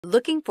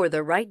Looking for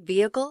the right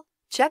vehicle?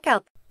 Check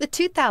out the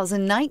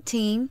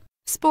 2019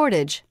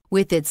 Sportage.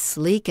 With its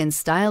sleek and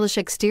stylish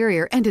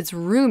exterior and its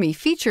roomy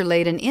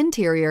feature-laden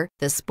interior,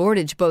 the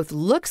Sportage both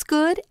looks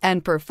good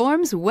and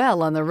performs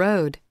well on the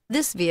road.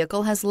 This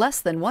vehicle has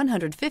less than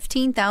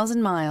 115,000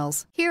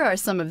 miles. Here are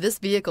some of this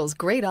vehicle's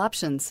great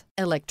options: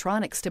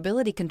 electronic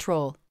stability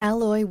control,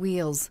 alloy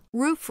wheels,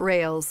 roof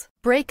rails,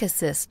 brake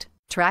assist,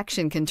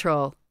 traction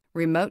control,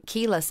 remote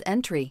keyless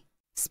entry,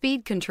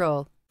 speed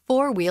control,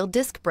 four-wheel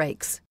disc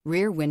brakes,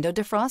 rear window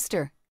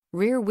defroster,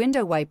 rear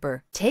window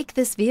wiper. Take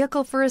this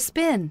vehicle for a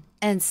spin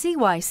and see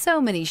why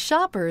so many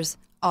shoppers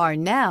are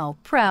now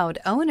proud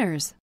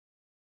owners.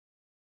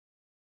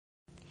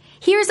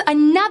 Here's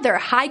another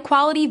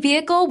high-quality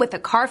vehicle with a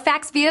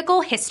Carfax Vehicle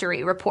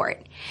History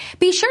Report.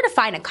 Be sure to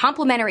find a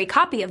complimentary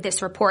copy of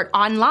this report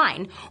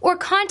online or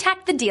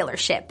contact the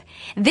dealership.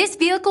 This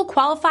vehicle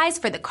qualifies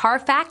for the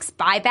Carfax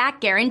Buyback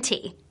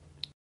Guarantee.